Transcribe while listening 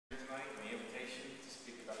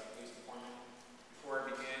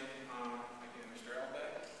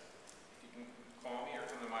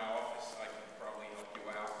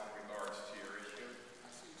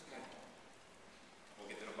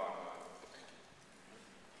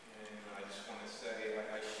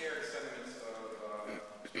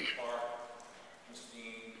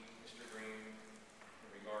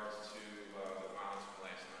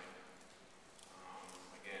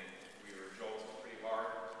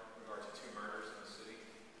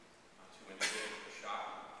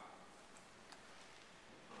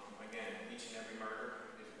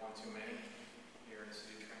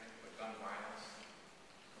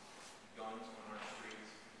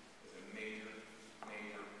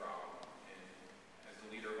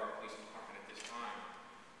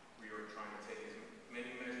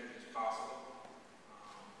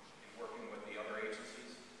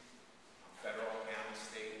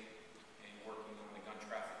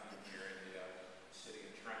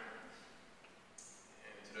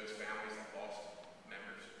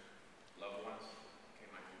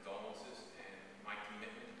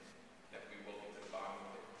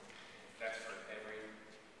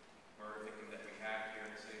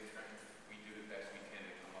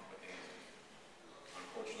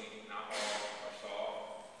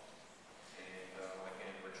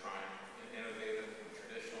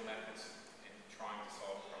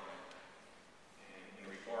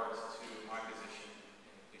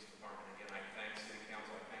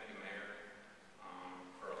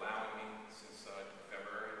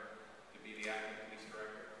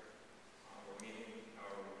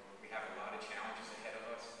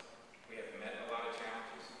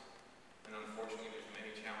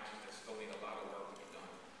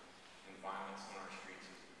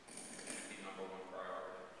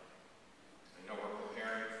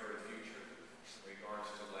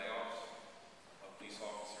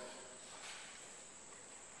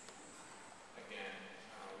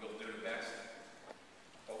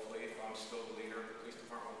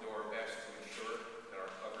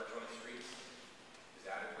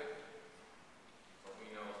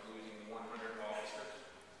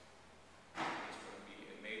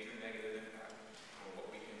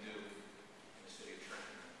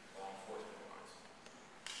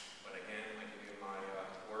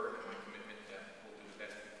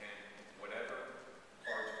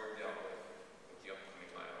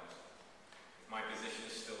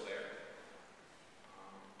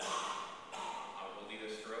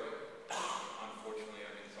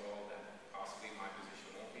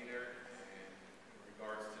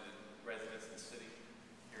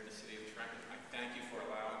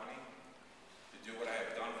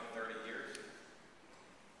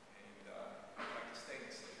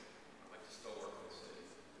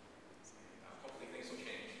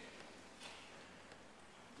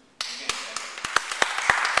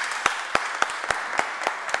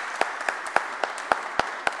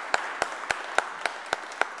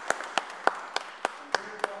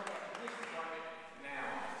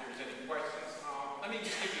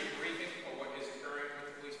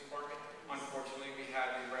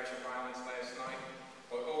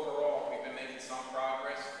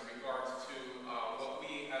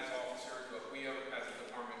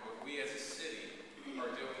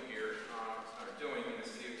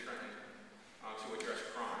to address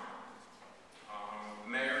crime.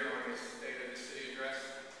 Mayor, during his State of the City address,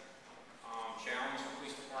 challenged the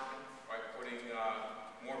police department by putting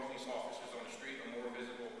more police officers on the street, a more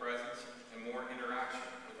visible presence, and more interaction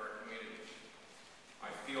with our community. I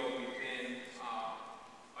feel we've been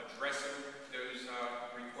addressing those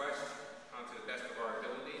requests to the best of our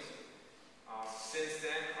abilities. Since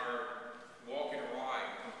then, our walk and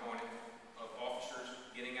ride component of officers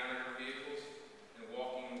getting out of their vehicles and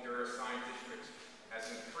walking their assigned districts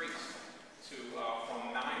has increased to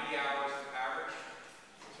from 90 hours average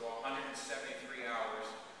to 173 hours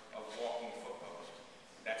of walking foot post.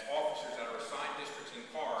 That's officers that are assigned districts in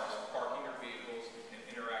cars, parking their vehicles and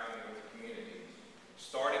interacting with the community.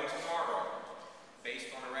 Starting tomorrow,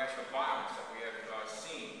 based on the rash of violence that we have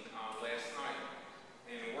seen last night,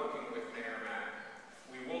 and working with Mayor Mack,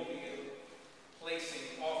 we will be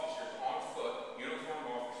placing officers on foot, uniformed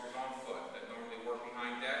officers on foot that normally work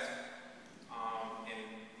behind desks in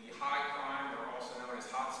the high crime, or also known as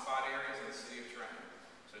hotspot areas in the city of Trenton.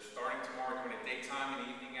 So starting tomorrow during the daytime and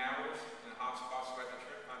evening hours in hotspots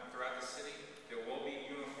throughout the city, there will be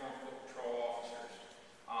uniformed foot patrol officers,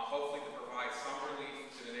 hopefully to provide some relief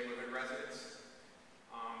to the neighborhood residents.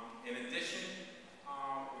 In addition,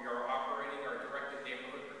 we are operating our directed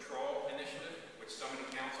neighborhood patrol initiative, which so many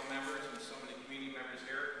council members and so many community members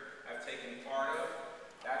here have taken part of.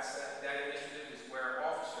 That initiative is where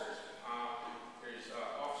officers, there's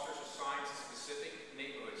officers assigned to specific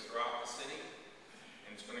neighborhoods throughout the city,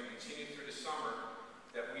 and it's going to continue through the summer,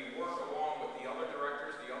 that we work along with the other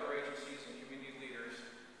directors, the other agencies and community leaders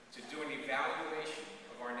to do an evaluation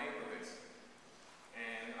of our neighborhoods.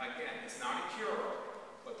 And again, it's not a cure,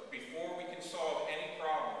 but before we can solve any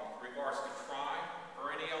problem in regards to crime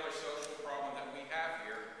or any other social problem that we have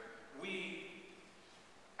here, we,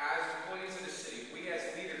 as employees of the city, we as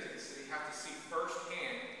leaders of the city, have to see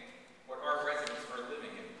firsthand what our residents are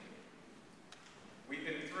living in. We've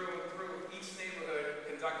been through each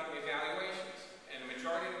neighborhood conducting evaluations, and the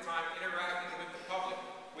majority of the time interacting with the public,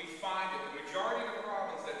 we find that the majority of the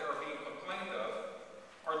problems that are being complained of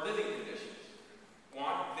are living conditions.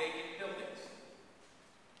 One, vacant buildings,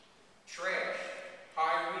 trash,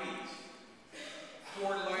 high weeds,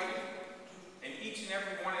 poor lighting, and each and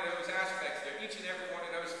every one of those aspects there, each and every one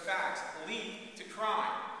of those facts lead to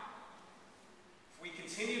crime. If we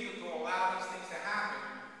continue to allow these things to happen,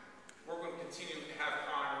 we're going to continue to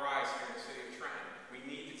have crime rise here in the city of Trenton. We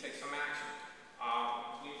need to take some action.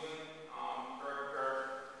 Cleveland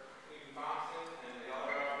Thompson and the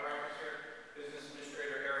other directors here, Business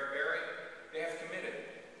Administrator Eric Berry, they have committed.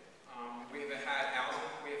 We have had housing,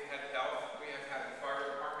 we have had health, we have had the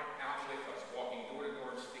fire department out with us, walking door to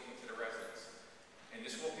door and speaking to the residents. And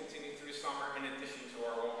this will continue through the summer in addition to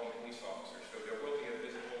our walking police officers. So there will be a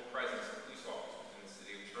visible presence of police officers in the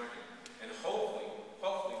city of Trenton. And hopefully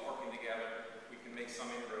working together, we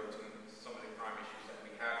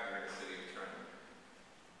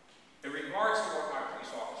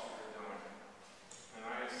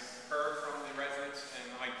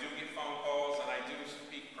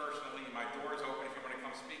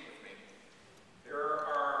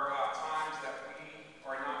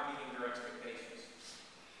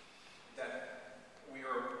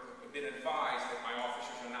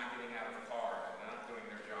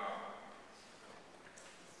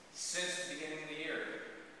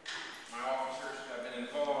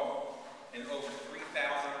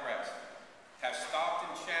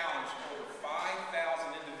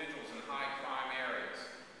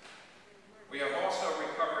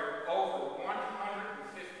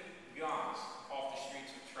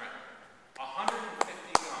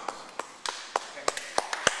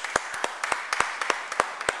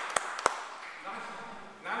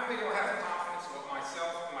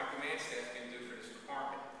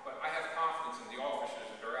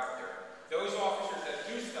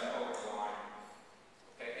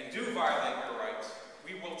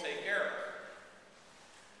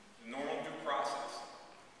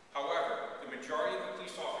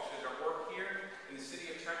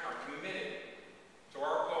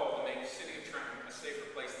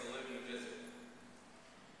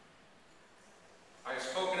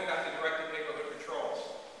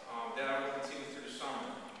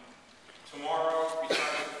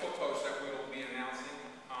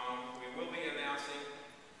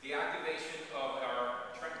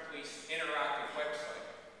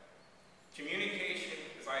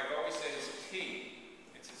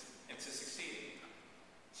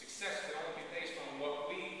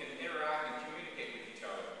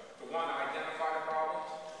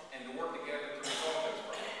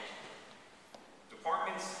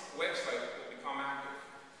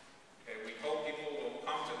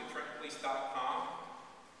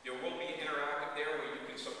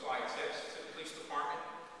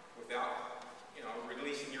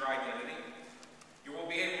your identity. You will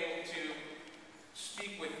be able to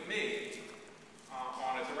speak with me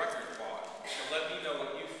on a director's log to let me know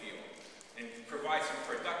what you feel and provide some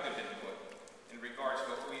productive input in regards to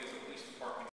what we as a police department